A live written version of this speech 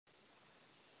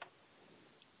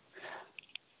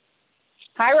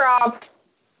Hi, Rob.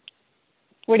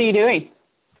 What are you doing?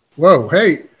 Whoa,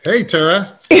 hey,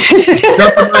 Tara.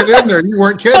 Jumping right in there. You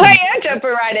weren't I kidding. am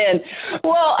jumping right in.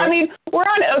 Well, I mean, we're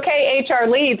on OK HR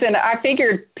Leads, and I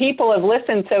figured people have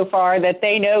listened so far that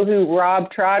they know who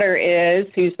Rob Trotter is,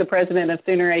 who's the president of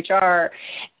Sooner HR,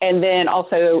 and then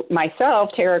also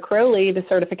myself, Tara Crowley, the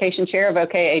certification chair of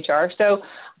OK HR. So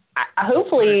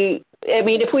hopefully, I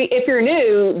mean, if you're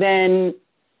new, then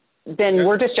Yeah.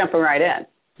 we're just jumping right in.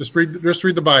 Just read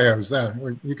the bios. There,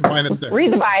 you can find us there.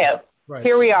 Read the bio. Right.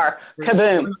 Here we are.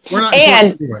 Kaboom. We're not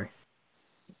And important anyway.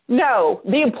 no,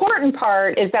 the important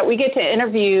part is that we get to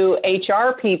interview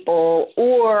HR people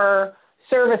or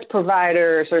service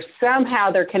providers, or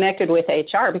somehow they're connected with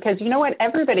HR, because you know what?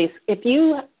 If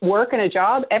you work in a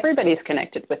job, everybody's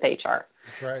connected with HR.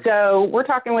 That's right. So we're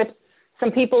talking with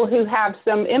some people who have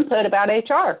some input about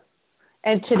HR.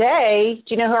 And today,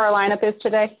 do you know who our lineup is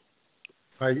today?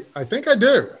 I think I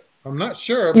do. I'm not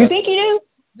sure. You But think you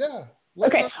do? yeah.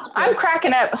 Okay, I'm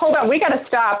cracking up. Hold on, we got to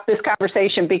stop this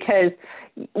conversation because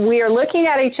we are looking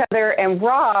at each other, and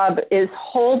Rob is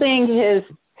holding his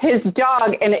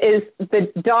dog, and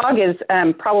the dog is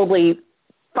probably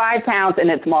 5 pounds, and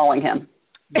it's mauling him.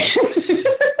 Yes.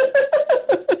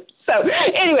 So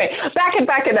anyway,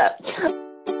 back it up.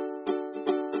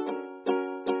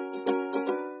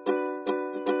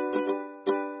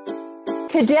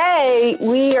 Today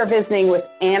we are visiting with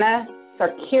Anna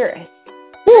Sarkiris.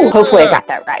 Hopefully I got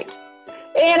that right.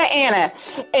 Anna.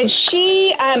 And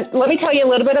she, let me tell you a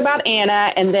little bit about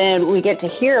Anna, and then we get to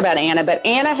hear about Anna. But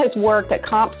Anna has worked at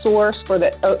CompSource for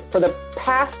the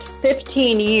past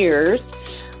 15 years,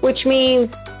 which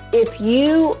means if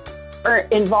you are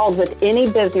involved with any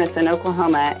business in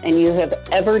Oklahoma and you have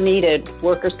ever needed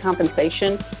workers'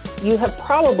 compensation, you have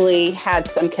probably had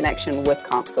some connection with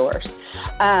CompSource.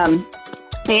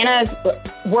 Anna's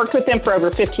worked with them for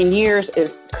over 15 years, is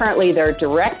currently their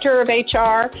director of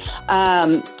HR.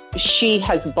 She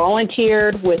has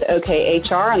volunteered with OK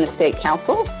HR on the state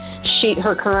council.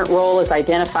 Her current role is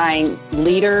identifying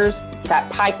leaders,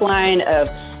 that pipeline of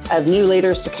new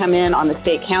leaders to come in on the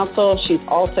state council. She's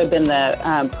also been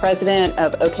the president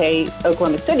of OK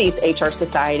Oklahoma City's HR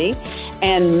Society,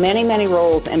 and many, many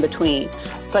roles in between.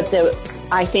 But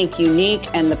I think unique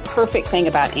and the perfect thing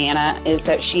about Anna is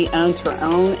that she owns her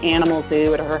own animal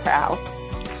zoo at her house.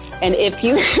 And if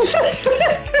you,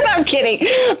 I'm kidding,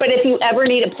 but if you ever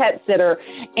need a pet sitter,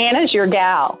 Anna's your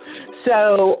gal.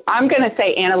 So I'm going to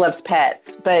say Anna loves pets.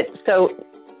 But so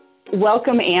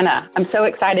welcome, Anna. I'm so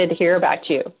excited to hear about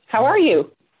you. How are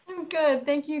you? I'm good.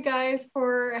 Thank you guys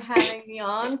for having me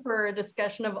on for a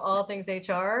discussion of all things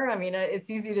HR. I mean,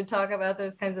 it's easy to talk about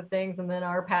those kinds of things, and then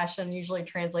our passion usually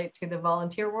translates to the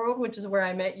volunteer world, which is where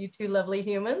I met you two lovely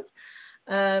humans.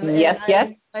 Yes.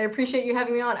 I appreciate you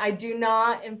having me on. I do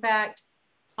not, in fact,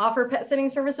 offer pet sitting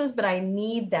services, but I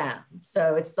need them.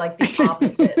 So it's like the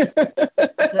opposite.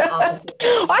 The opposite.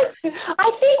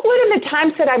 I think one of the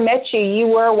times that I met you, you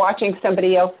were watching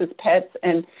somebody else's pets,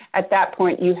 and at that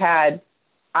point you had,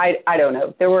 I don't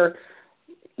know,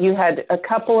 you had a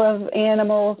couple of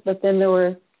animals, but then there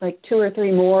were like 2 or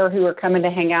 3 more who were coming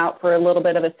to hang out for a little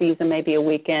bit of a season, maybe a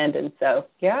weekend. And so,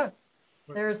 yeah.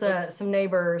 There's some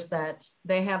neighbors that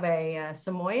they have a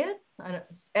Samoyed.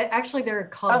 Actually, they're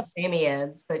called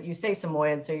Samoyeds, but you say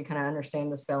Samoyed, so you kind of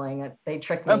understand the spelling. They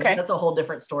trick me. Okay. That's a whole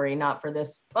different story, not for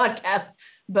this podcast,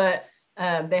 but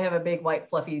they have a big white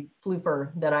fluffy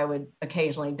floofer that I would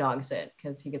occasionally dog sit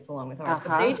because he gets along with ours.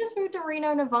 But they just moved to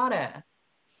Reno, Nevada.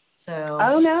 So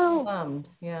no. Bummed.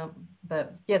 Yeah.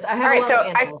 But yes, I have a lot of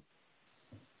animals.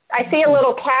 I see a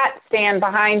little cat stand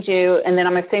behind you, and then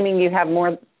I'm assuming you have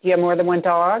more than one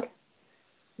dog?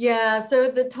 Yeah, so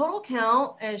the total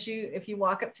count, if you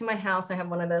walk up to my house, I have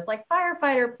one of those like,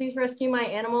 firefighter, please rescue my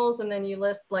animals. And then you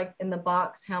list like in the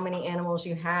box how many animals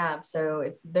you have. So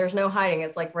there's no hiding.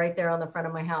 It's like right there on the front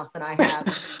of my house that I have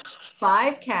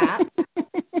 5 cats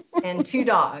and 2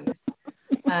 dogs.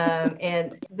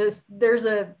 And there's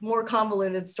a more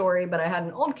convoluted story, but I had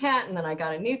an old cat and then I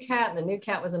got a new cat, and the new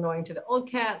cat was annoying to the old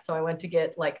cat. So I went to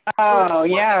get like,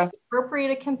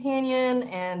 appropriate a companion.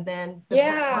 And then the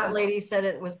PetSmart lady said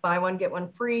it was buy one, get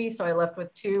one free. So I left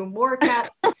with 2 more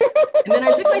cats. And then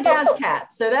I took my dad's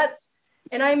cat. So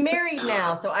and I'm married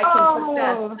now, so I can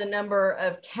profess the number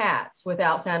of cats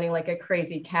without sounding like a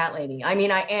crazy cat lady. I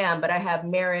mean, I am, but I have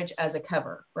marriage as a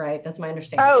cover, right? That's my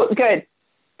understanding. Oh, good.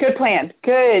 Good plan.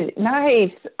 Good.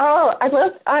 Nice. Oh,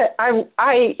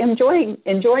 I enjoying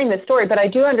the story, but I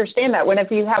do understand that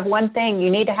whenever you have one thing, they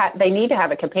need to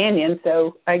have a companion.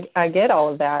 So I get all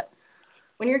of that.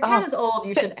 When your cat is old,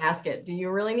 you should ask it, do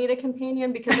you really need a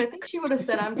companion? Because I think she would have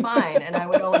said, I'm fine. And I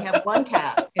would only have one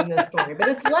cat in this story, but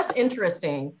it's less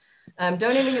interesting.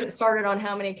 Don't even get started on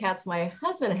how many cats my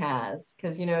husband has,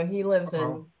 because, you know, he lives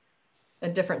in a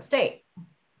different state.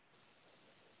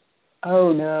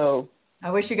 Oh, no.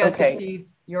 I wish you guys could see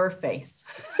your face.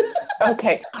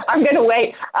 Okay. I'm going to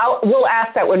wait. We'll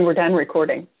ask that when we're done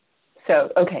recording.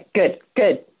 So, okay, good.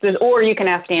 Or you can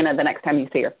ask Anna the next time you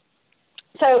see her.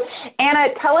 So, Anna,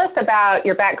 tell us about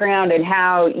your background and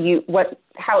how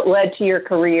it led to your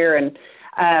career. And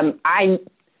I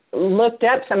looked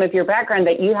up some of your background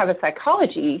that you have a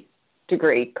psychology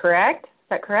degree, correct? Is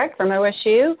that correct, from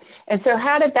OSU? And so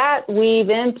how did that weave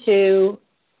into,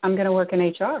 I'm going to work in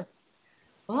HR?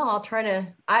 Well, I'll try to,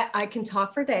 I can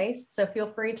talk for days, so feel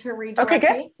free to redirect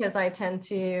me, because I tend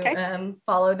to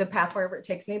follow the path wherever it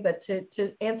takes me. But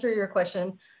to answer your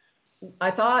question,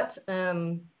 I thought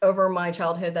over my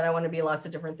childhood that I want to be lots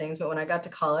of different things. But when I got to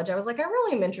college, I was like, I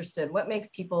really am interested. What makes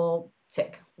people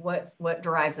tick? What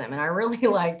drives them? And I really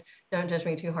liked, don't judge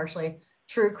me too harshly,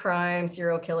 true crime,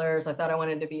 serial killers. I thought I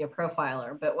wanted to be a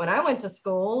profiler. But when I went to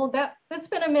school, that's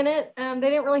been a minute. They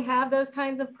didn't really have those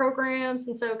kinds of programs.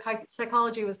 And so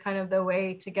psychology was kind of the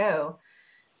way to go.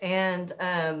 And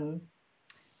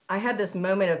I had this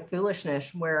moment of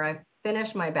foolishness where I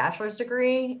finished my bachelor's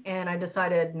degree and I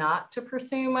decided not to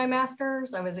pursue my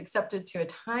master's. I was accepted to a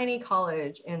tiny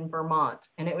college in Vermont,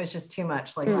 and it was just too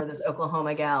much, like for this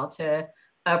Oklahoma gal to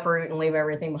uproot and leave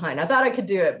everything behind. I thought I could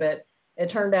do it, but it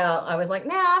turned out I was like,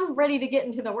 nah, I'm ready to get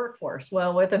into the workforce.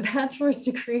 Well, with a bachelor's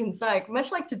degree in psych,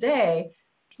 much like today,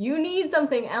 you need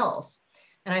something else.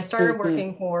 And I started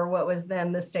working for what was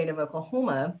then the state of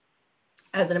Oklahoma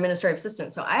as an administrative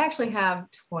assistant. So I actually have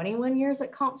 21 years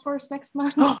at CompSource next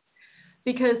month.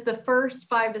 Because the first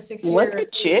 5 to 6 years, look at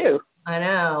you. I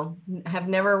know, have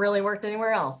never really worked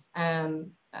anywhere else.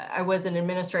 I was an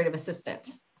administrative assistant,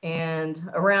 and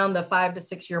around the 5 to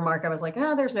 6 year mark, I was like,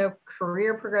 oh, there's no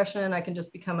career progression. I can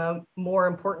just become a more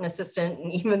important assistant.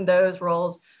 And even those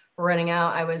roles were running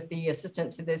out. I was the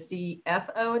assistant to the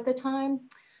CFO at the time.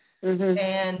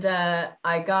 And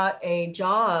I got a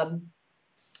job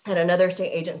at another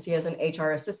state agency as an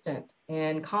HR assistant.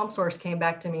 And CompSource came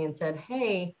back to me and said,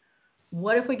 hey,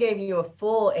 what if we gave you a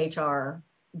full HR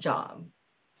job?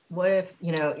 What if,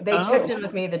 you know, they checked in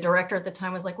with me. The director at the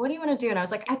time was like, what do you want to do? And I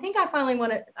was like, I think I finally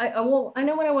want to, I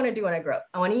know what I want to do when I grow up.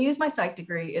 I want to use my psych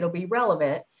degree. It'll be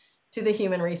relevant to the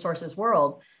human resources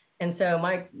world. And so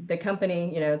the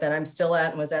company, you know, that I'm still at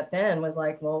and was at then was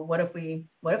like, well, what if we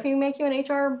make you an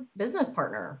HR business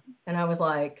partner? And I was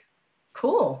like,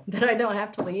 cool, that I don't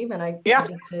have to leave. And I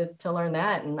get to learn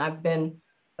that. And I've been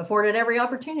afforded every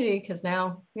opportunity because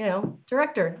now, you know,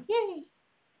 director, yay.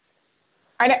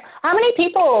 I know. How many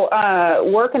people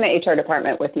work in the HR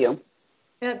department with you?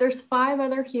 Yeah, there's 5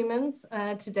 other humans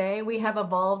today. We have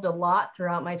evolved a lot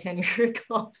throughout my tenure at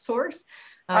CompSource.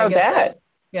 I bet.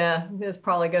 Yeah, this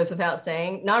probably goes without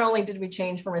saying. Not only did we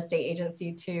change from a state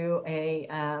agency to a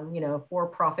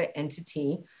for-profit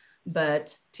entity,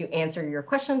 but to answer your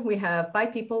question, we have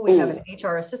 5 people. We have an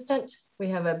HR assistant, we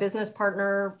have a business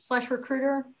partner /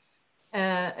 recruiter,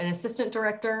 an assistant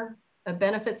director, a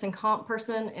benefits and comp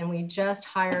person, and we just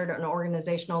hired an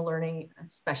organizational learning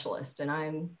specialist. And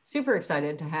I'm super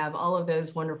excited to have all of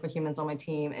those wonderful humans on my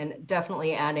team, and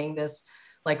definitely adding this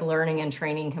like learning and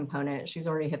training component. She's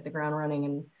already hit the ground running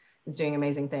and is doing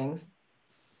amazing things.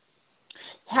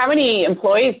 How many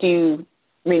employees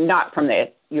not from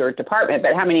your department,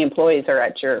 but how many employees are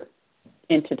at your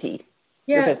entity?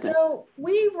 Yeah, so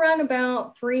we run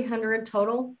about 300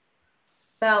 total.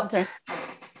 About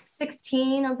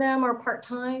 16 of them are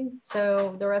part-time.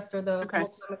 So the rest are the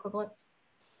full-time equivalents.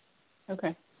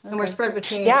 Okay. And we're spread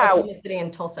between Oklahoma City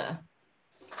and Tulsa.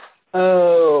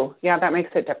 Oh, yeah, that makes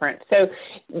it different. So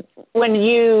when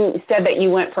you said that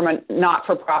you went from a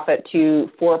not-for-profit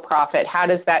to for-profit, how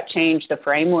does that change the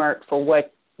framework for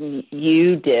what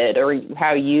you did or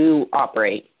how you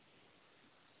operate?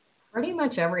 Pretty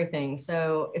much everything.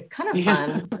 So it's kind of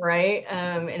fun, right?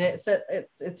 And it's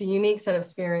a unique set of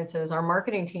experiences. Our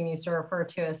marketing team used to refer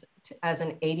to us as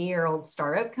an 80-year-old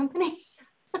startup company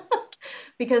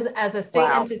because as a state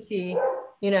entity,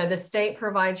 you know, the state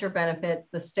provides your benefits,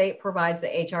 the state provides the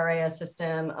HRIS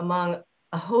system, among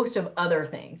a host of other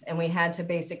things. And we had to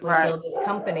basically build this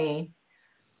company.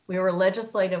 We were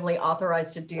legislatively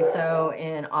authorized to do so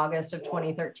in August of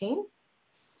 2013.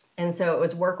 And so it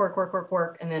was work.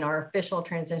 And then our official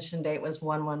transition date was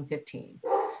 1/1/15.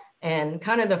 And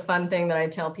kind of the fun thing that I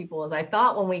tell people is I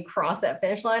thought when we crossed that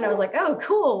finish line, I was like, oh,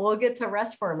 cool, we'll get to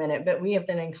rest for a minute. But we have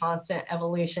been in constant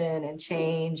evolution and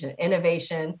change and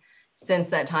innovation since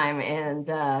that time.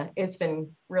 And it's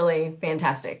been really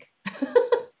fantastic.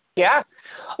 Yeah.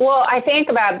 Well, I think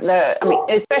about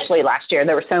especially last year,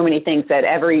 there were so many things that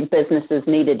every businesses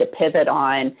needed to pivot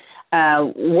on.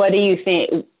 What do you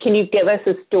think? Can you give us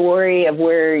a story of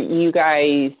where you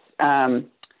guys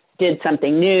did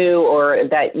something new, or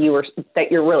that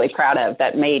you're really proud of,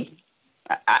 that made,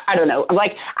 I don't know,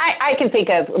 like I can think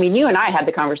of, you and I had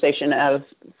the conversation of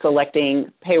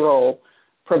selecting payroll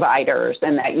providers,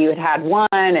 and that you had one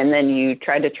and then you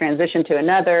tried to transition to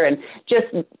another, and just,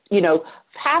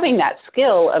 having that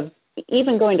skill of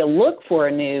even going to look for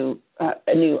a new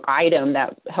item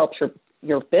that helps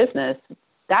your business.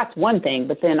 That's one thing,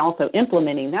 but then also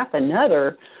implementing, that's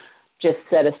another just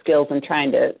set of skills and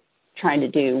trying to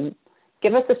do.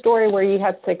 Give us a story where you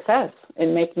had success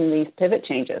in making these pivot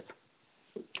changes.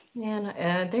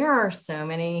 And there are so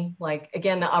many,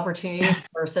 again, the opportunity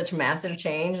for such massive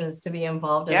change is to be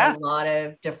involved in a lot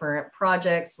of different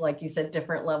projects, like you said,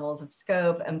 different levels of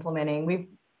scope, implementing.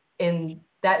 In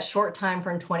that short time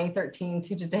from 2013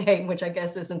 to today, which I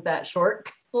guess isn't that short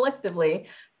collectively,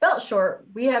 felt short,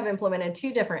 we have implemented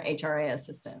 2 different HRIS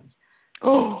systems.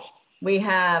 Oh. We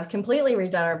have completely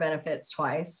redone our benefits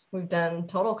twice. We've done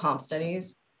total comp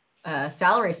studies,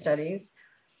 salary studies.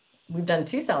 We've done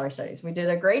 2 salary studies. We did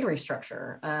a grade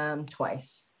restructure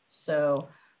twice. So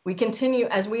we continue,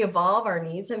 as we evolve, our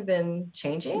needs have been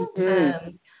changing. Mm-hmm.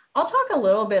 I'll talk a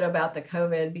little bit about the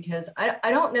COVID, because I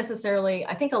don't necessarily,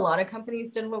 I think a lot of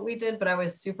companies did what we did, but I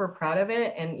was super proud of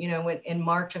it. And, when in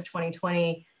March of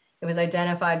 2020, it was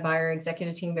identified by our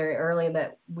executive team very early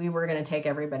that we were going to take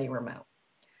everybody remote.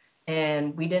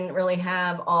 And we didn't really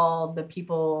have all the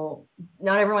people,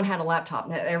 not everyone had a laptop,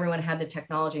 not everyone had the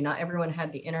technology, not everyone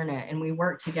had the internet. And we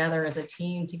worked together as a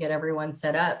team to get everyone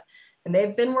set up. And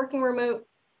they've been working remote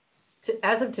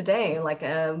as of today,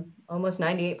 almost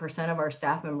 98% of our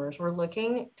staff members. We're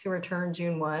looking to return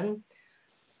June 1.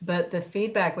 But the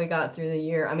feedback we got through the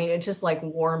year, it just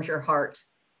warms your heart.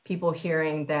 People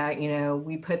hearing that,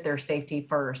 we put their safety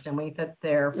first, and we put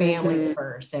their families Mm-hmm.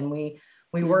 first. And we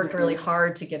worked really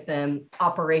hard to get them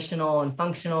operational and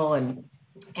functional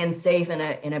and safe in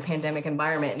a pandemic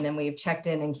environment. And then we've checked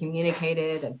in and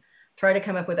communicated and tried to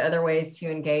come up with other ways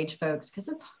to engage folks, because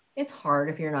it's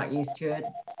hard if you're not used to it.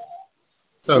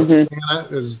 So, Anna,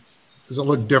 does it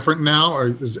look different now, or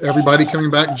is everybody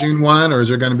coming back June 1, or is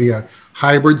there going to be a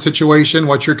hybrid situation?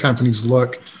 What's your company's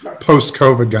look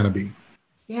post-COVID going to be?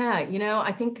 Yeah,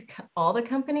 I think all the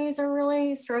companies are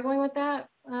really struggling with that,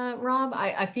 Rob.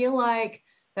 I feel like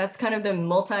that's kind of the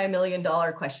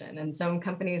multi-million-dollar question. And some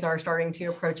companies are starting to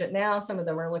approach it now. Some of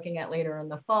them are looking at later in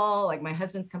the fall. Like my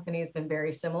husband's company has been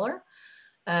very similar.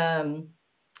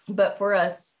 But for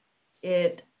us,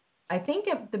 I think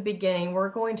at the beginning, we're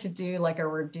going to do a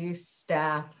reduced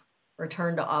staff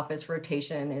return to office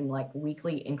rotation in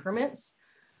weekly increments.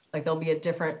 There'll be a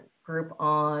different group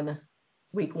on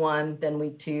week 1, then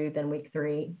week 2, then week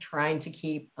 3, trying to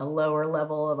keep a lower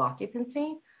level of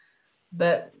occupancy.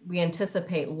 But we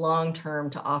anticipate long-term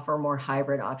to offer more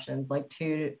hybrid options, like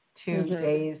two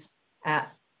days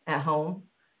at home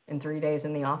and 3 days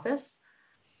in the office.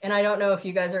 And I don't know if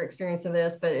you guys are experiencing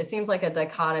this, but it seems like a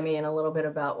dichotomy and a little bit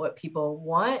about what people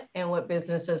want and what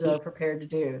businesses are prepared to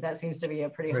do. That seems to be a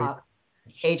pretty hot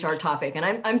HR topic.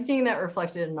 And I'm seeing that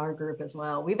reflected in our group as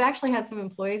well. We've actually had some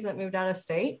employees that moved out of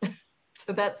state.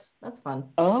 So that's fun.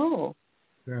 Oh,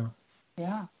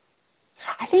 yeah.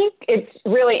 I think it's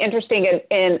really interesting.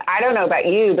 And I don't know about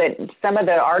you, but some of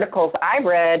the articles I've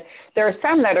read, there are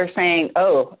some that are saying,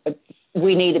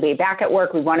 we need to be back at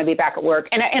work. We want to be back at work.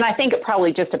 And I think it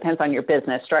probably just depends on your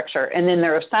business structure. And then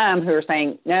there are some who are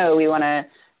saying, no, we want to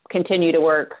continue to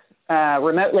work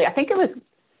remotely. I think it was,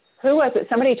 who was it?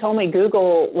 Somebody told me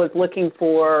Google was looking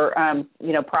for,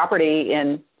 property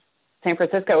in San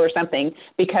Francisco or something,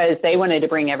 because they wanted to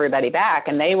bring everybody back.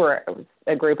 And they were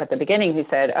a group at the beginning who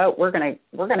said, we're going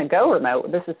to go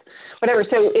remote. This is whatever.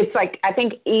 So it's I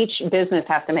think each business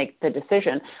has to make the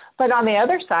decision. But on the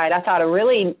other side, I thought a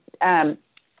really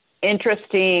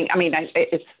interesting,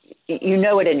 it's,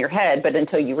 it in your head, but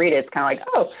until you read it, it's kind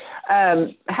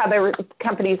of how their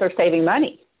companies are saving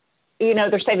money.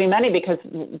 They're saving money because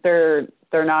they're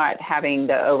not having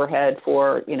the overhead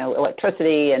for,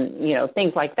 electricity and,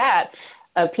 things like that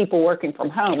of people working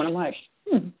from home. And I'm like,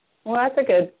 well, that's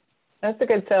a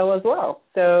good sell as well.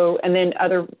 So, and then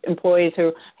other employees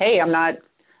who, hey, I'm not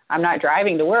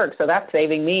driving to work, so that's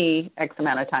saving me X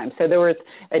amount of time. So there was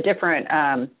a different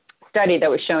study that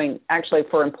was showing actually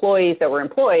for employees that were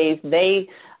employees, they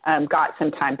got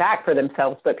some time back for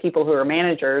themselves, but people who are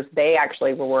managers, they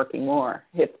actually were working more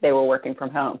if they were working from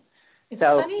home. It's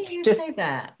funny you say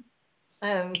that.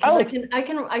 Because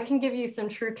I can give you some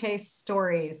true case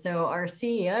stories. So our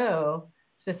CEO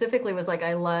specifically was like,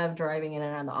 I love driving in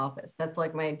and out of the office. That's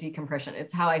like my decompression.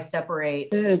 It's how I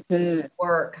separate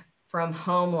work from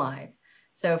home life.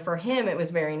 So for him, it was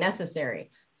very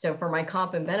necessary. So for my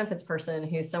comp and benefits person,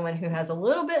 who's someone who has a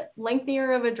little bit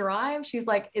lengthier of a drive, she's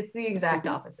like, it's the exact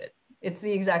opposite. It's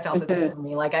the exact opposite for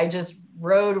me. Like I just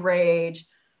road rage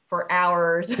for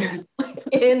hours in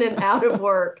and out of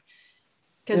work,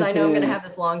 because I know I'm going to have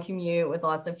this long commute with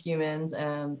lots of humans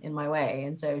in my way.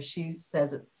 And so she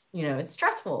says it's, it's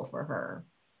stressful for her.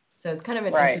 So it's kind of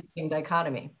an interesting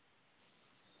dichotomy.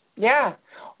 Yeah.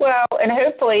 Well, and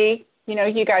hopefully,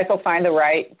 you guys will find the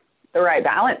right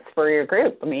balance for your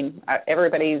group. I mean,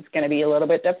 everybody's going to be a little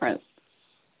bit different.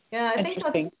 Yeah, I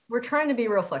think we're trying to be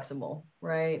real flexible,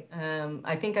 right?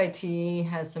 I think IT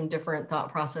has some different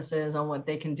thought processes on what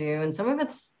they can do. And some of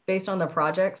it's based on the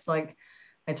projects. Like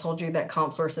I told you that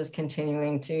CompSource is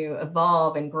continuing to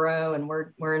evolve and grow, and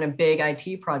we're in a big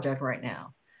IT project right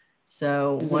now.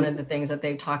 So one of the things that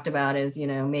they've talked about is,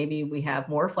 maybe we have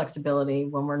more flexibility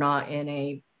when we're not in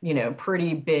a,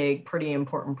 pretty big, pretty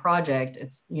important project.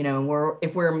 It's,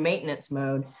 if we're in maintenance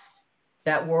mode,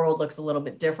 that world looks a little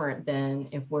bit different than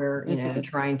if we're,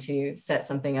 trying to set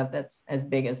something up that's as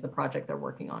big as the project they're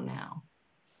working on now.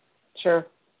 Sure.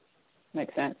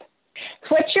 Makes sense.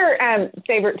 So what's your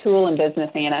favorite tool in business,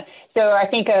 Anna? So I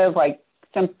think of like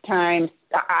sometimes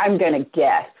I'm going to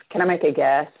guess. Can I make a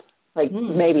guess? Like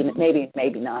maybe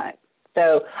not.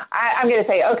 So I'm going to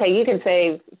say, okay, you can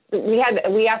say,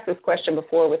 we asked this question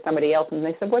before with somebody else and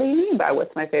they said, what do you mean by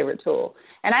what's my favorite tool?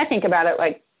 And I think about it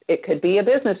like it could be a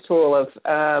business tool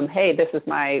of, hey, this is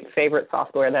my favorite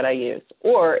software that I use.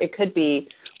 Or it could be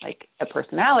like a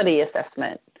personality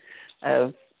assessment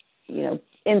of,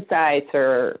 insights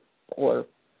or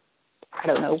I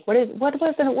don't know, what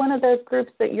was it, one of the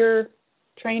groups that you're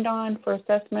trained on for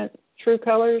assessment? True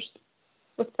Colors?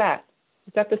 What's that?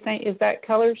 Is that the same? Is that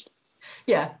Colors?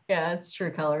 Yeah, it's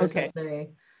True Colors. Okay.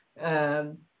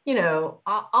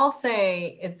 I'll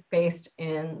say it's based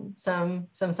in some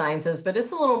sciences, but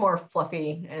it's a little more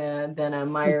fluffy than a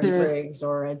Myers-Briggs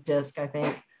or a DISC, I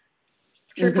think.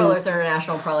 True Colors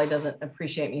International probably doesn't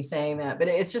appreciate me saying that, but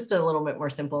it's just a little bit more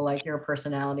simple, like your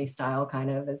personality style kind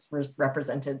of is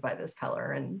represented by this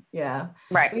color. And yeah,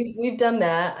 right. We've done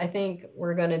that. I think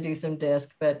we're going to do some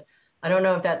DISC, but I don't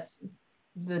know if that's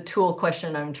the tool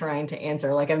question I'm trying to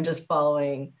answer. Like I'm just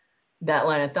following that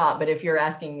line of thought. But if you're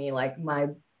asking me like my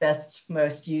best,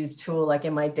 most used tool, like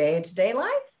in my day-to-day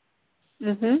life.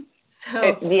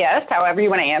 So yes, however you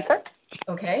want to answer.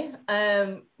 Okay.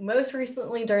 Most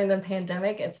recently during the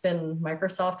pandemic, it's been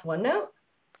Microsoft OneNote.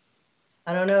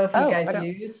 I don't know if you guys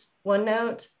use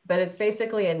OneNote, but it's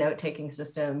basically a note-taking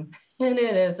system and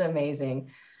it is amazing.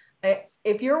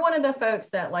 If you're one of the folks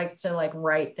that likes to like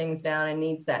write things down and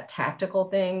needs that tactical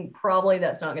thing, probably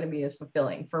that's not going to be as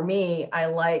fulfilling. For me, I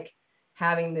like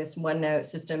having this OneNote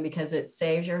system because it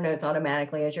saves your notes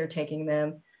automatically as you're taking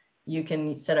them. You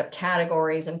can set up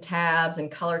categories and tabs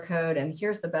and color code. And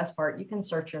here's the best part, you can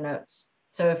search your notes.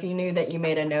 So if you knew that you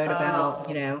made a note about,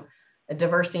 a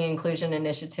diversity and inclusion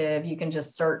initiative, you can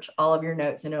just search all of your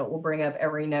notes and it will bring up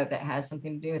every note that has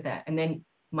something to do with that. And then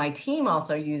my team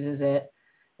also uses it.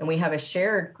 And we have a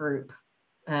shared group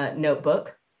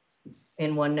notebook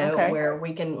in OneNote where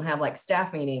we can have like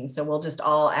staff meetings. So we'll just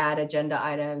all add agenda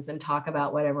items and talk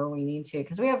about whatever we need to,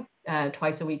 because we have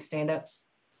twice a week stand-ups.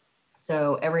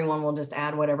 So everyone will just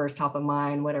add whatever's top of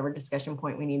mind, whatever discussion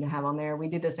point we need to have on there. We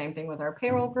do the same thing with our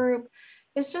payroll group.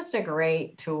 It's just a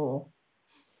great tool.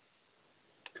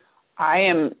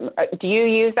 Do you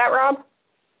use that, Rob?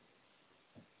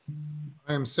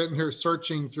 I am sitting here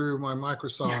searching through my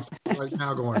Microsoft right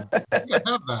now going, I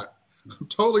have that. I'm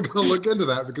totally going to look into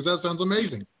that because that sounds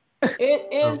amazing.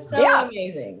 It is so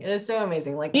amazing. It is so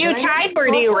amazing. Like, do you type or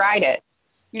do you write it?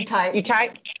 You type. You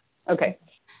type? Okay.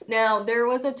 Now, there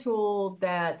was a tool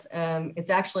that it's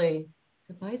actually, is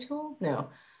it by tool? No.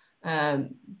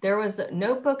 There was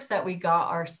notebooks that we got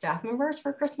our staff members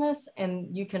for Christmas,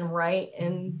 and you can write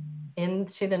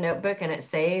into the notebook and it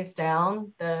saves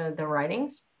down the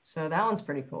writings. So that one's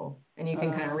pretty cool. And you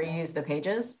can kind of reuse the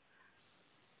pages.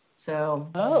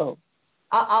 So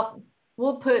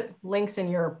we'll put links in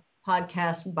your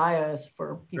podcast bios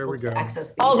for people to access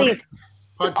these.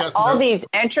 All these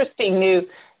interesting new.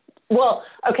 Well,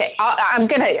 okay, I'm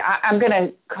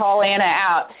gonna call Anna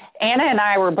out. Anna and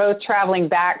I were both traveling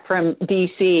back from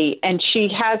DC, and she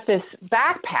has this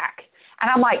backpack, and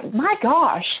I'm like, my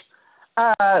gosh,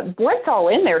 what's all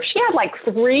in there? She had like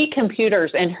 3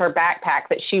 computers in her backpack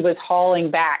that she was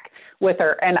hauling back with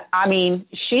her, and I mean,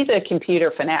 she's a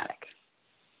computer fanatic.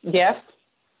 Yes.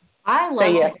 I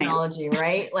love technology,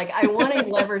 right? Like I want to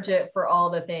leverage it for all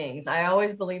the things. I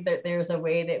always believe that there's a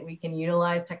way that we can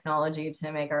utilize technology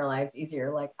to make our lives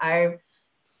easier. Like I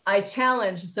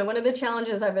challenge. So one of the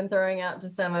challenges I've been throwing out to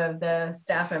some of the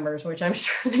staff members, which I'm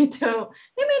sure they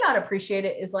may not appreciate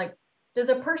it, is like, does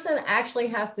a person actually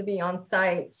have to be on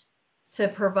site to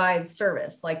provide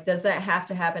service? Like, does that have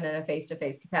to happen in a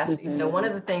face-to-face capacity? So one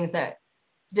of the things that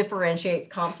differentiates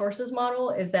CompSource's model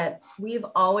is that we've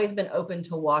always been open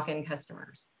to walk-in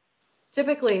customers.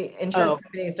 Typically, insurance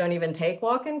companies don't even take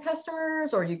walk-in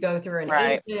customers, or you go through an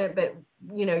agent, but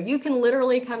you can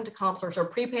literally come to CompSource, or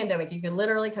pre-pandemic, you can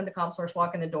literally come to CompSource,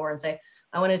 walk in the door and say,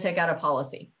 I want to take out a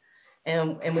policy.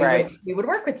 And we would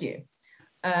work with you.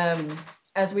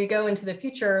 As we go into the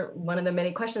future, one of the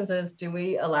many questions is, do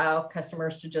we allow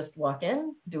customers to just walk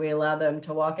in? Do we allow them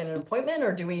to walk in an appointment,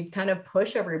 or do we kind of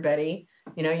push everybody?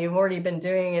 You've already been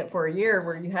doing it for a year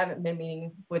where you haven't been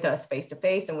meeting with us face to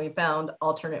face, and we found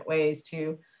alternate ways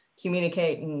to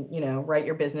communicate and, write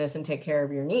your business and take care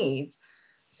of your needs.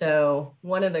 So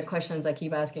one of the questions I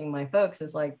keep asking my folks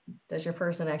is like, does your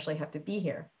person actually have to be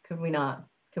here? Could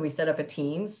we set up a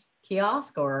Teams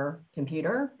kiosk or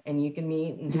computer and you can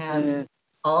meet and have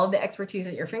all of the expertise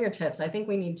at your fingertips? I think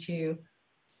we need to,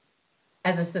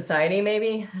 as a society,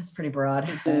 maybe that's pretty broad,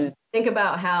 think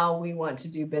about how we want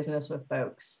to do business with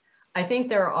folks. I think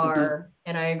there are,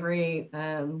 and I agree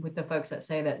with the folks that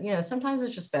say that, sometimes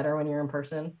it's just better when you're in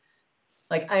person.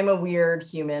 Like, I'm a weird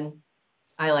human.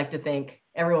 I like to think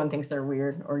everyone thinks they're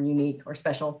weird or unique or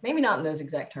special, maybe not in those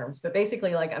exact terms, but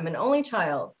basically, like, I'm an only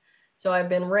child. So I've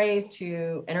been raised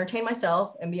to entertain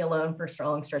myself and be alone for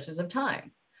strong stretches of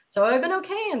time. So I've been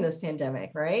okay in this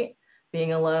pandemic, right?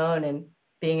 Being alone and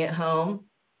being at home.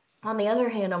 On the other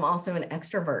hand, I'm also an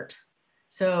extrovert.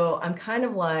 So I'm kind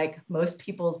of like most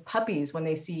people's puppies when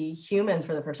they see humans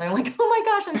for the first time. I'm like, oh my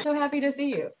gosh, I'm so happy to see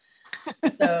you.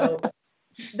 So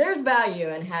there's value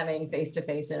in having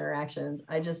face-to-face interactions.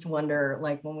 I just wonder,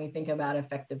 like, when we think about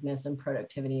effectiveness and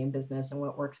productivity in business and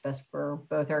what works best for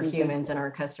both our humans and our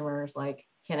customers, like,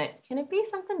 can it be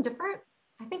something different?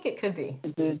 I think it could be.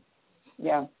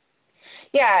 Yeah.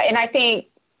 And I think,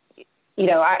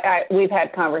 we've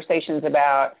had conversations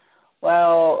about,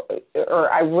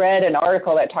 or I read an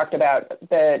article that talked about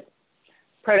the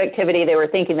productivity. They were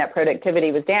thinking that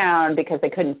productivity was down because they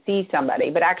couldn't see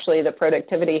somebody, but actually the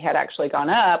productivity had actually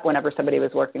gone up whenever somebody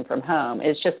was working from home.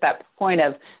 It's just that point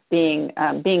of being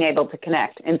able to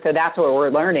connect. And so that's what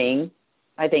we're learning.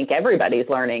 I think everybody's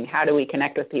learning. How do we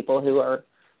connect with people who are,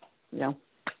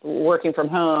 working from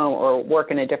home or work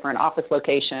in a different office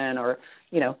location, or,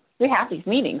 we have these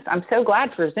meetings. I'm so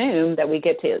glad for Zoom that we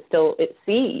get to still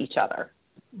see each other.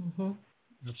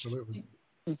 Absolutely.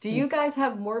 Do you guys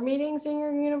have more meetings in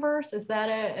your universe? Is that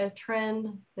a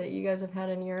trend that you guys have had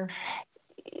in your?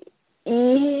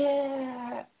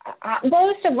 Yeah,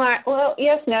 most of my,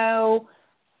 yes, no.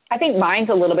 I think mine's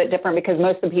a little bit different because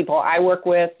most of the people I work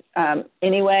with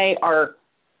anyway are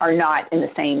not in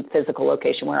the same physical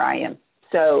location where I am.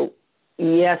 So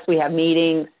yes, we have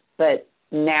meetings, but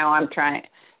now I'm trying,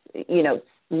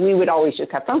 we would always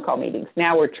just have phone call meetings.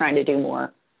 Now we're trying to do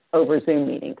more over Zoom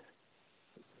meetings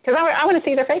because I want to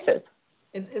see their faces.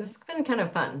 It's been kind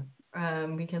of fun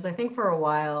because I think for a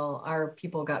while our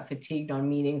people got fatigued on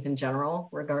meetings in general,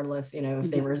 regardless, if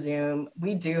they were Zoom.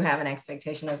 We do have an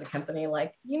expectation as a company,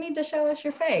 like, you need to show us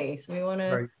your face. We want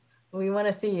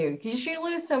to see you, because you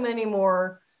lose so many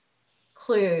more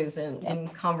clues in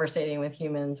conversating with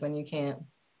humans when you can't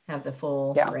have the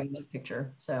full range of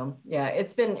picture. So yeah,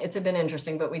 it's been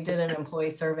interesting, but we did an employee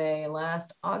survey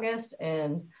last August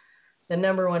and the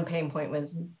number one pain point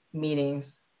was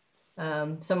meetings.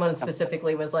 Someone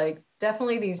specifically was like,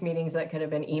 definitely these meetings that could have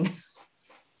been emails.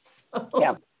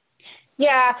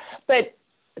 Yeah, but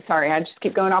sorry, I just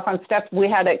keep going off on stuff. We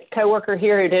had a coworker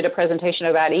here who did a presentation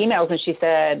about emails, and she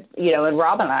said, and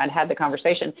Rob and I had the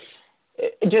conversation,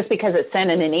 just because it's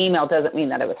sent in an email doesn't mean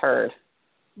that it was heard.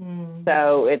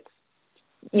 So it's,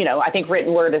 I think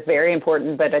written word is very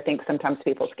important, but I think sometimes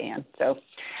people scan. So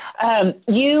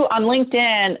you on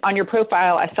LinkedIn, on your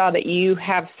profile, I saw that you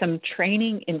have some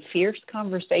training in fierce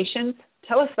conversations.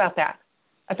 Tell us about that.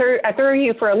 I threw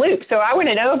you for a loop, so I want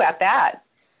to know about that.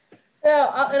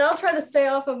 Yeah, and I'll try to stay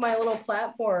off of my little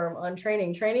platform on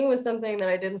training. Training was something that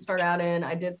I didn't start out in.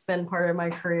 I did spend part of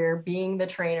my career being the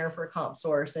trainer for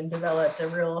CompSource and developed a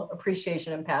real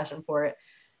appreciation and passion for it.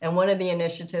 And one of the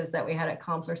initiatives that we had at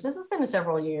CompSource, this has been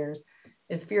several years,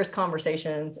 is Fierce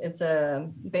Conversations. It's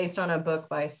based on a book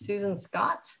by Susan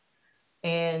Scott.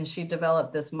 And she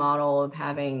developed this model of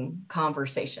having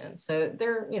conversations. So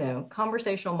there,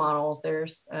 conversational models.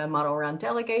 There's a model around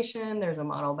delegation. There's a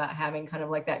model about having kind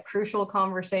of like that crucial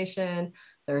conversation.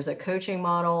 There's a coaching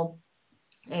model.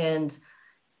 And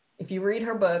if you read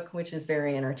her book, which is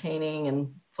very entertaining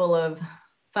and full of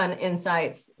fun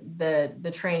insights,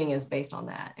 the training is based on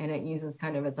that. And it uses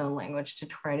kind of its own language to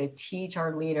try to teach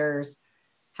our leaders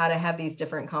how to have these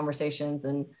different conversations,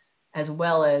 and as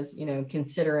well as,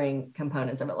 considering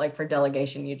components of it. Like for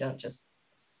delegation, you don't just,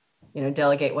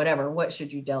 delegate whatever. What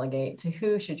should you delegate? To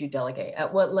who should you delegate?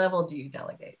 At what level do you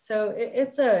delegate? So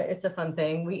it's a fun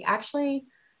thing. We actually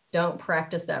don't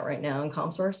practice that right now in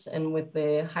ComSource. And with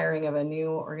the hiring of a new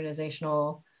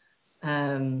organizational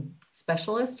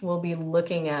specialist, we'll be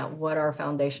looking at what our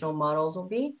foundational models will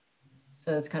be.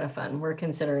 So it's kind of fun. We're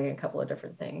considering a couple of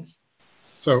different things.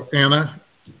 So Anna,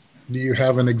 do you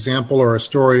have an example or a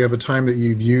story of a time that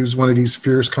you've used one of these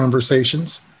fierce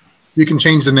conversations? You can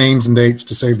change the names and dates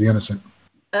to save the innocent.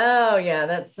 Oh, yeah,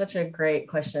 that's such a great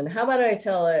question. How about I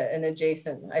tell an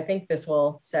adjacent? I think this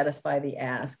will satisfy the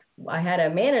ask. I had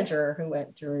a manager who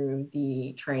went through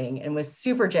the training and was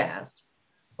super jazzed,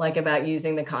 like about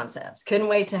using the concepts. Couldn't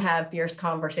wait to have fierce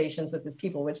conversations with his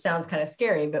people, which sounds kind of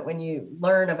scary, but when you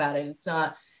learn about it,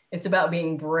 it's about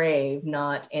being brave,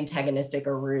 not antagonistic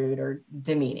or rude or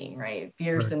demeaning, right?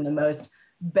 Fierce in the most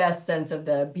best sense of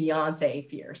the Beyonce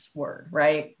fierce word,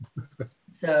 right?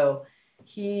 So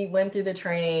he went through the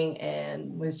training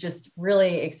and was just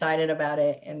really excited about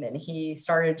it. And then he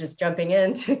started just jumping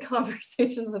into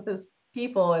conversations with his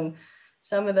people. And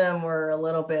some of them were a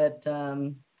little bit,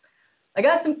 I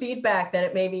got some feedback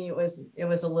that it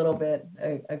was a little bit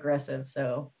aggressive.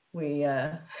 So we,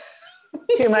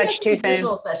 too much, too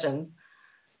soon. Sessions.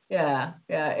 Yeah.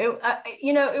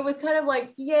 It was kind of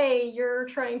like, yay, you're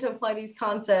trying to apply these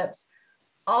concepts.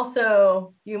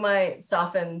 Also, you might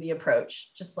soften the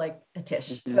approach, just like a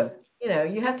Tish. Mm-hmm. But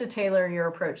you have to tailor your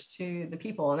approach to the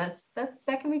people, and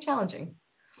that can be challenging.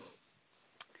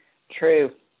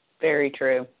 True, very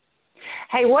true.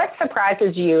 Hey, what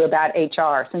surprises you about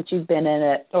HR since you've been in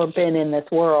it or been in this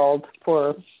world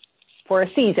for a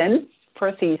season?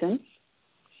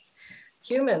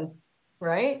 Humans,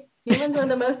 right? Humans are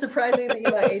the most surprising thing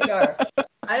about HR.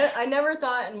 I never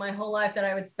thought in my whole life that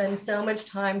I would spend so much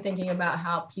time thinking about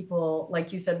how people,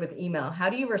 like you said with email, how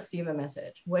do you receive a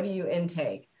message? What do you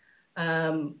intake?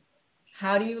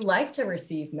 How do you like to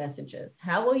receive messages?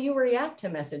 How will you react to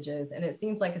messages? And it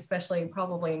seems like, especially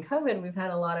probably in COVID, we've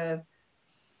had a lot of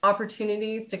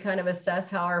opportunities to kind of assess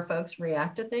how our folks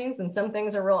react to things. And some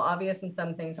things are real obvious and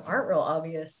some things aren't real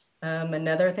obvious.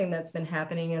 Another thing that's been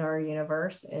happening in our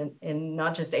universe, in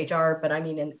not just HR, but I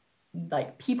mean, in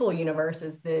like people universe,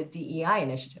 is the DEI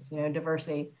initiatives,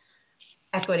 diversity,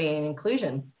 equity, and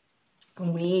inclusion.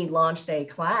 We launched a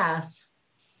class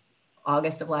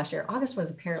August of last year. August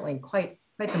was apparently quite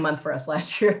the month for us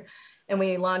last year. And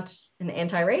we launched an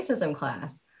anti-racism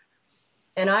class.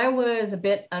 And I was a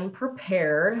bit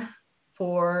unprepared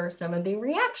for some of the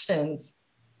reactions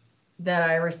that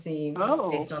I received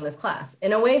based on this class,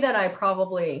 in a way that I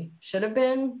probably should have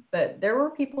been, but there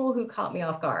were people who caught me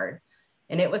off guard.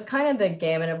 And it was kind of the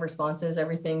gamut of responses,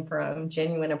 everything from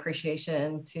genuine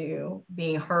appreciation to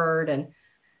being heard and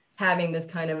having this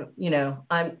kind of,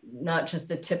 I'm not just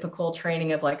the typical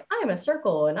training of like, I'm a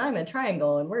circle and I'm a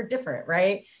triangle and we're different,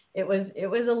 right? It was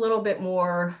a little bit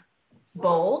more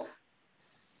bold.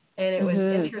 And it was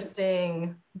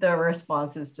interesting, the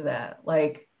responses to that.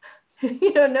 Like,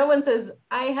 no one says,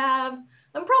 I'm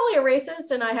probably a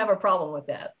racist and I have a problem with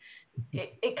that.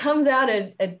 It comes out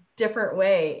a different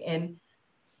way. And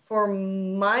for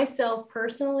myself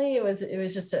personally, it was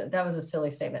just that was a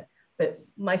silly statement. But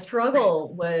my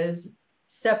struggle was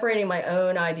separating my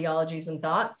own ideologies and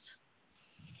thoughts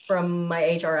from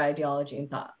my HR ideology and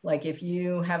thought. Like, if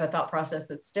you have a thought process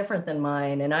that's different than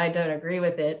mine and I don't agree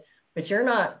with it, but you're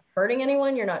not hurting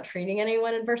anyone, you're not treating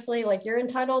anyone adversely, like, you're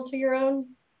entitled to your own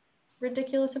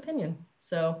ridiculous opinion.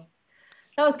 So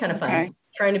that was kind of fun,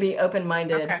 trying to be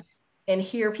open-minded and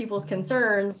hear people's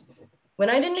concerns when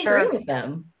I didn't agree with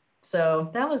them.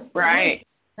 So that was right.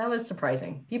 That was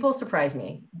surprising. People surprise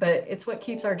me, but it's what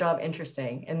keeps our job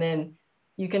interesting. And then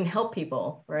you can help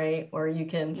people, right? Or you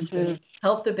can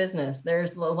help the business.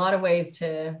 There's a lot of ways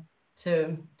to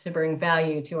bring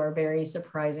value to our very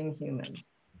surprising humans.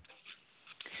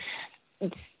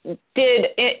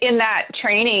 In that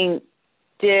training,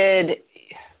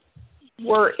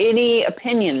 were any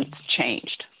opinions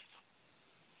changed?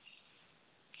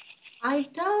 I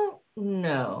don't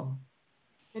know.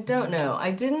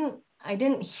 I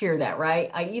didn't hear that,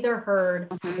 right? I either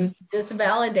heard this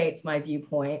validates my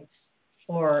viewpoints,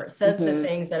 or says the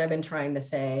things that I've been trying to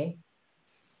say.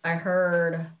 I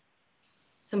heard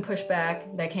some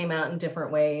pushback that came out in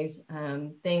different ways,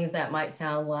 things that might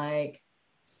sound like,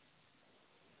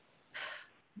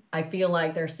 I feel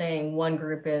like they're saying one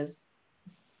group is,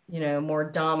 more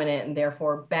dominant and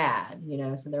therefore bad,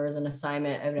 so there was an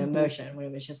assignment of an emotion when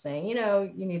it was just saying,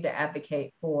 you need to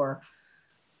advocate for.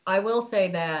 I will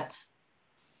say that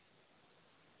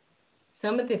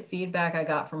some of the feedback I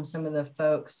got from some of the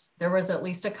folks, there was at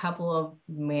least a couple of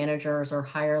managers or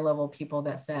higher level people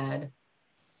that said,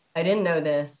 I didn't know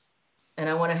this, and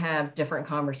I want to have different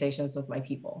conversations with my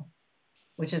people,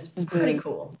 which is pretty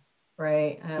cool.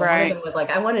 Right. One of them was like,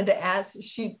 I wanted to ask,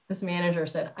 this manager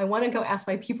said, I want to go ask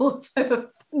my people if I've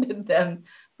offended them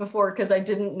before, because I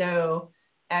didn't know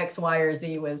X, Y, or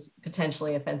Z was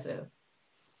potentially offensive.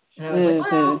 And I was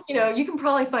like, well, you can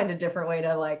probably find a different way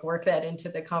to like work that into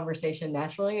the conversation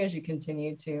naturally as you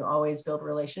continue to always build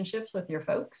relationships with your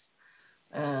folks.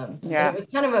 But it was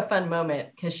kind of a fun moment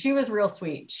because she was real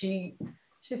sweet. She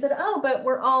said, oh, but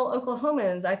we're all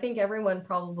Oklahomans. I think everyone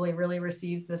probably really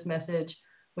receives this message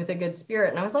with a good spirit.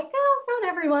 And I was like, no, not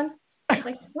everyone.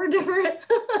 Like, we're different,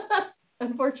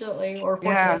 unfortunately, or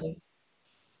fortunately.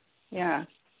 Yeah.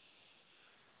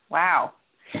 Wow.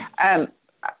 At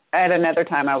another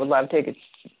time, I would love to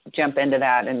jump into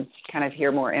that and kind of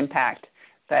hear more impact.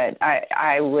 But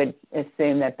I would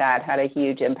assume that had a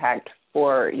huge impact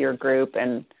for your group.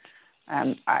 And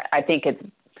I think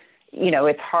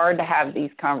it's hard to have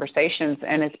these conversations,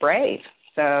 and it's brave.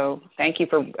 So thank you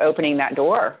for opening that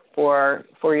door for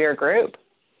your group.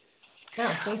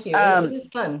 Yeah, thank you. It was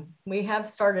fun. We have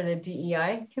started a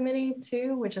DEI committee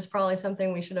too, which is probably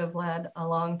something we should have led a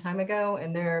long time ago.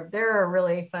 And they're a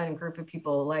really fun group of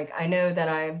people. Like, I know that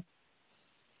I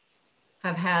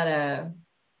have had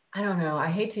I don't know, I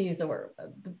hate to use the word.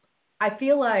 I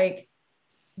feel like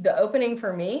the opening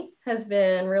for me has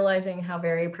been realizing how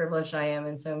very privileged I am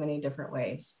in so many different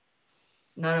ways.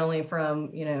 Not only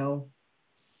from,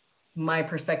 my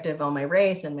perspective on my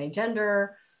race and my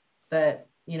gender, but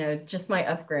just my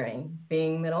upbringing,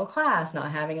 being middle class,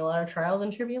 not having a lot of trials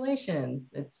and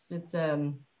tribulations. It's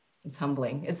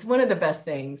humbling. It's one of the best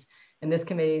things. And this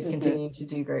committee is continuing to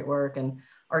do great work, and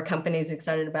our company's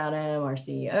excited about him. Our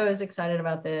CEO is excited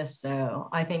about this. So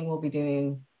I think we'll be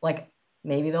doing, like,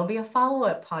 maybe there'll be a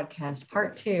follow-up podcast,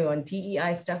 part 2 on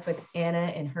DEI stuff with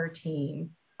Anna and her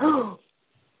team.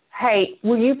 Hey,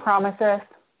 will you promise us?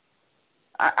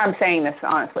 I'm saying this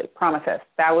honestly, promise us.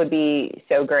 That would be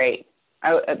so great.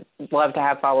 I'd love to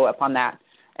have follow-up on that.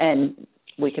 And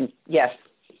we can, yes.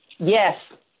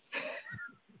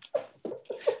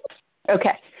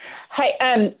 Okay.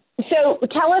 Hey, so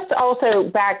tell us also,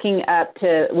 backing up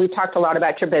to, we've talked a lot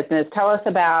about your business. Tell us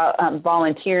about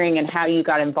volunteering and how you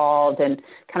got involved, and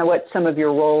kind of what some of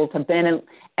your roles have been,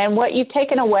 and what you've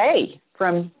taken away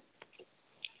from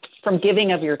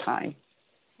giving of your time.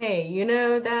 Hey,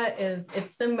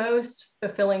 it's the most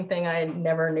fulfilling thing I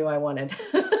never knew I wanted.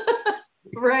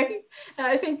 Right? And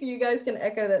I think you guys can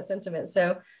echo that sentiment.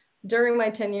 So during my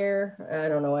tenure, I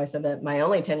don't know why I said that, my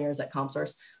only 10 years at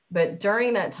CompSource, but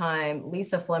during that time,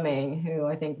 Lisa Fleming, who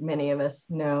I think many of us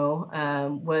know,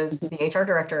 was the HR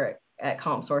director at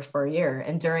CompSource for a year.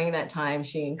 And during that time,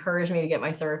 she encouraged me to get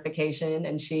my certification.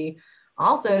 And she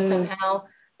also somehow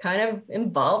kind of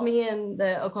involved me in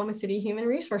the Oklahoma City Human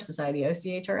Resource Society,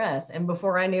 OCHRS. And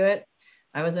before I knew it,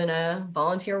 I was in a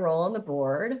volunteer role on the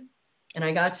board, and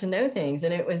I got to know things.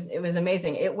 And it was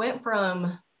amazing. It went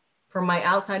from my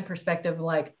outside perspective,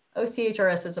 like,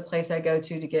 OCHRS is a place I go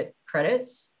to get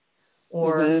credits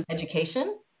or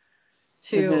education,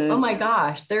 to, oh my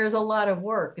gosh, there's a lot of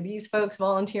work. These folks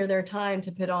volunteer their time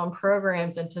to put on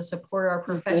programs and to support our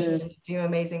profession and to do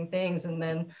amazing things. And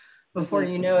then before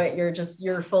you know it,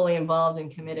 you're fully involved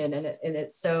and committed. And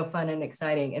it's so fun and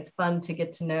exciting. It's fun to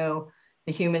get to know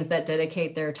the humans that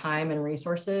dedicate their time and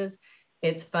resources.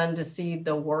 It's fun to see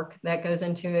the work that goes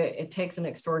into it. It takes an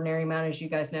extraordinary amount, as you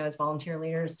guys know, as volunteer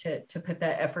leaders, to put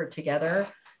that effort together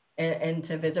and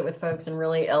to visit with folks and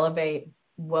really elevate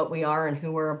what we are and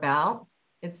who we're about.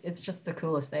 It's just the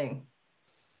coolest thing.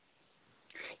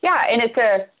 Yeah, and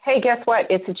hey, guess what?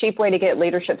 It's a cheap way to get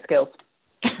leadership skills.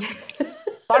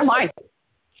 Bottom line.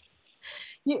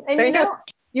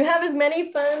 You have as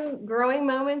many fun growing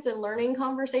moments and learning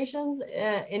conversations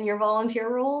in your volunteer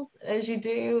roles as you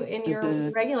do in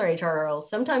your regular HR roles,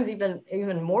 sometimes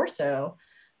even more so.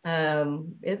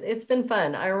 It's been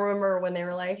fun. I remember when they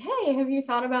were like, hey, have you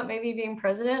thought about maybe being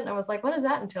president? And I was like, what does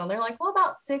that entail? And they're like, well,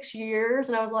 about 6 years.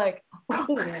 And I was like,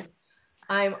 oh,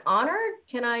 I'm honored.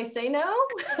 Can I say no?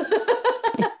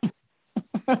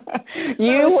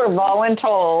 You were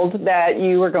voluntold that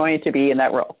you were going to be in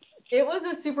that role. It was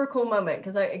a super cool moment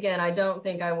because I don't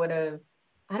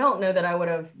know that I would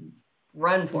have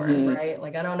run for it, right?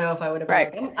 Like, I don't know if I would have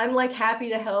been like, I'm like happy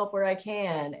to help where I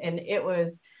can. And it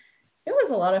was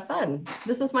a lot of fun.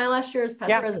 This is my last year as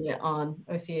past president on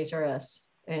OCHRS.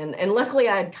 And luckily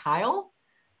I had Kyle.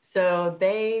 So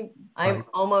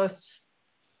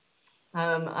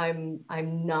I'm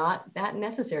not that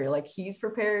necessary. Like, he's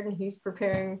prepared and he's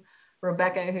preparing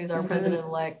Rebecca, who's our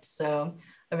president-elect. So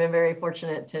I've been very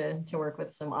fortunate to work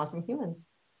with some awesome humans.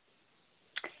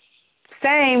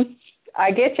 Same.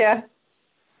 I get you.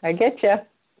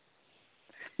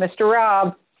 Mr.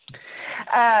 Rob.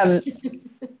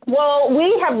 Well,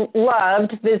 we have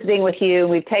loved visiting with you.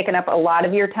 We've taken up a lot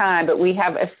of your time, but we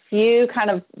have a few kind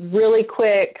of really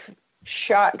quick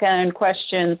shotgun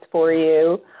questions for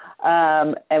you,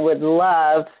 and would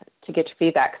love to get your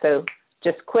feedback. So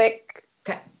just quick,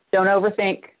 don't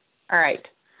overthink. All right.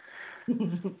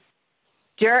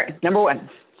 Number one,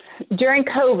 during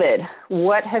COVID,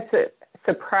 what has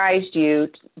surprised you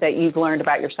that you've learned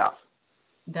about yourself?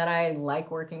 That I like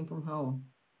working from home.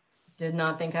 Did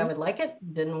not think I would like it.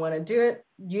 Didn't want to do it.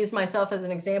 Use myself as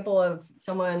an example of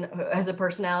someone who has a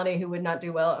personality who would not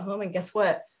do well at home. And guess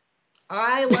what?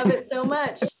 I love it so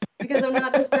much because I'm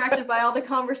not distracted by all the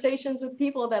conversations with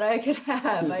people that I could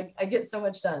have. I get so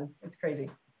much done. It's crazy.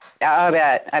 I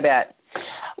bet.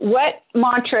 What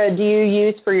mantra do you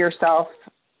use for yourself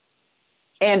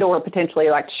and or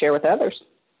potentially like to share with others?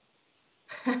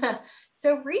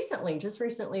 So just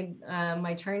recently,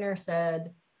 my trainer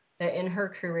said that in her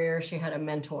career, she had a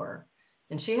mentor,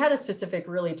 and she had a specific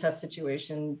really tough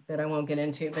situation that I won't get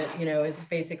into, but, is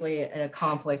basically a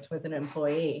conflict with an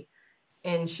employee.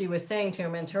 And she was saying to her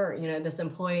mentor, this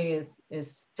employee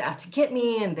is out to get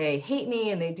me, and they hate me,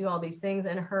 and they do all these things.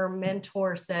 And her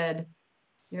mentor said,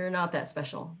 "You're not that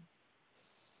special."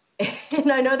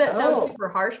 And I know that sounds super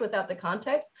harsh without the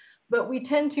context, but we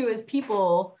tend to, as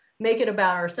people, make it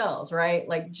about ourselves, right?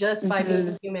 Like, just by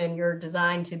being human, you're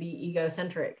designed to be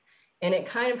egocentric. And it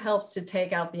kind of helps to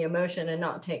take out the emotion and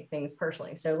not take things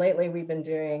personally. So lately we've been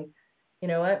doing, you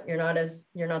know what, you're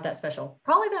not that special.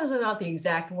 Probably those are not the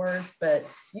exact words, but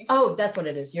that's what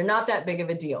it is. You're not that big of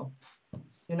a deal.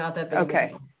 You're not that big of a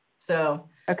deal. So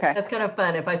that's kind of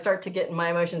fun. If I start to get in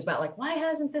my emotions about like, why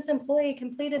hasn't this employee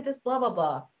completed this, blah, blah,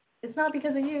 blah. It's not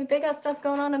because of you. They got stuff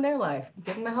going on in their life.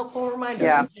 Give them a helpful reminder.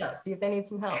 Yeah. See if they need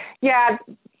some help. Yeah,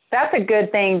 that's a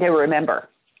good thing to remember,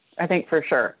 I think, for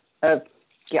sure.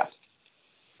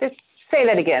 Just say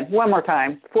that again one more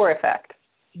time for effect.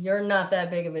 You're not that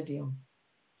big of a deal.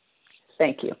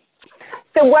 Thank you.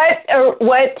 So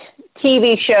what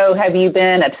TV show have you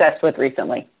been obsessed with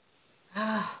recently?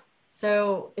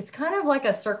 So it's kind of like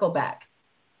a circle back.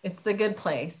 It's The Good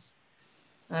Place.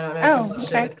 I don't know if you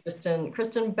watched it with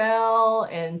Kristen Bell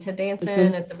and Ted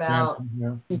Danson. It's about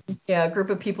a group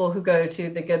of people who go to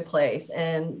The Good Place.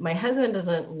 And my husband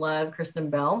doesn't love Kristen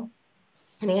Bell,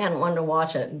 and he hadn't wanted to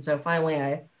watch it. And so finally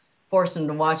I forced him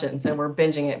to watch it. And so we're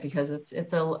binging it because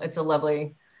it's a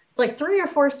lovely, it's like 3 or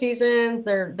 4 seasons.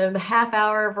 They're the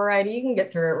half-hour variety. You can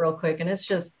get through it real quick. And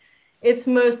it's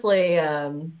mostly,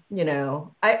 I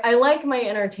like my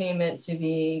entertainment to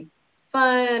be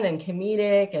fun and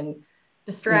comedic and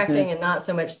distracting and not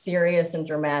so much serious and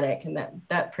dramatic. And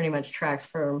that pretty much tracks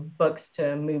from books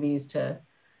to movies to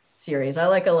series. I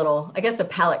like a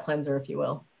palate cleanser, if you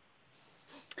will.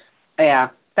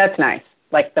 Yeah, that's nice.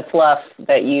 Like the fluff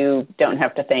that you don't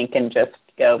have to think and just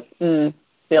go,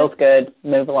 feels good,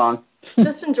 move along.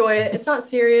 Just enjoy it. It's not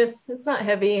serious. It's not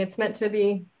heavy. It's meant to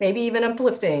be maybe even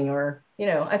uplifting, or,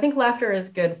 I think laughter is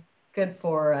good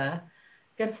for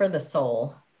the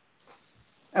soul.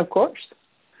 Of course.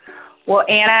 Well,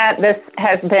 Anna, this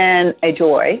has been a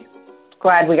joy.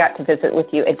 Glad we got to visit with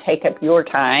you and take up your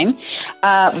time.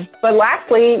 But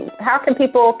lastly, how can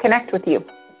people connect with you?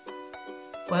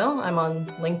 Well, I'm on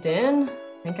LinkedIn.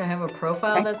 I think I have a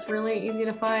profile that's really easy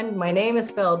to find. My name is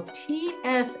spelled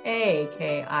Tsakiris.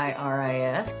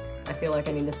 I feel like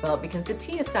I need to spell it because the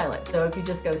T is silent. So if you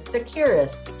just go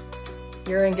Sakiris,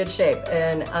 you're in good shape.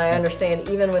 And I understand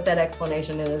even with that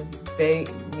explanation, it is very,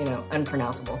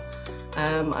 unpronounceable.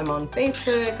 I'm on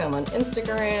Facebook, I'm on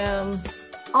Instagram,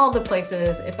 all the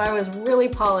places. If I was really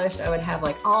polished, I would have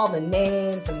like all the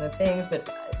names and the things, but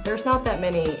there's not that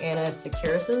many Anna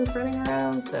Sakirises running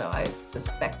around, so I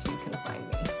suspect you can find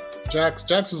me. Jax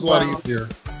is a lot easier.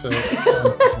 So,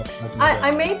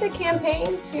 I made the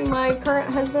campaign to my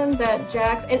current husband that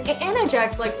Jax, and Anna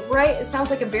Jax, it sounds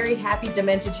like a very happy,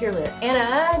 demented cheerleader.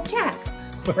 Anna Jax,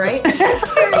 right?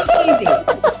 Very easy.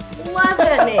 love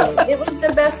that name. It was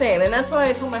the best name. And that's why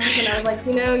I told my husband, I was like,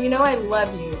 I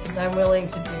love you because I'm willing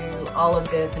to do all of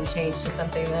this and change to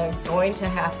something that I'm going to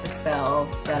have to spell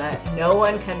that no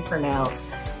one can pronounce.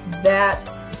 That's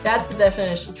the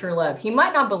definition of true love. He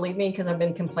might not believe me because I've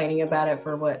been complaining about it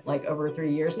for over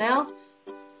 3 years now.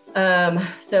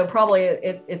 So probably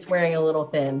it's wearing a little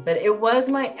thin, but it was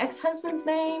my ex-husband's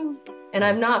name. And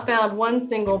I've not found one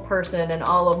single person in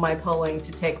all of my polling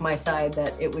to take my side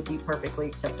that it would be perfectly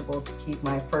acceptable to keep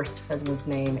my first husband's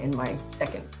name in my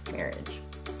second marriage.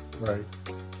 Right.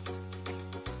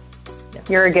 Yeah.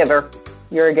 You're a giver.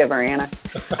 You're a giver, Anna.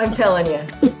 I'm telling you.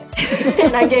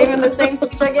 And I gave him the same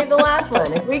speech I gave the last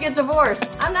one. If we get divorced,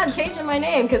 I'm not changing my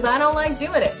name because I don't like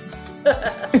doing it.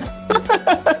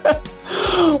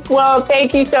 Well,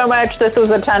 thank you so much. This was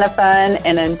a ton of fun.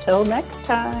 And until next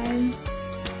time,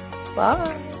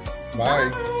 bye.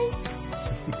 Bye.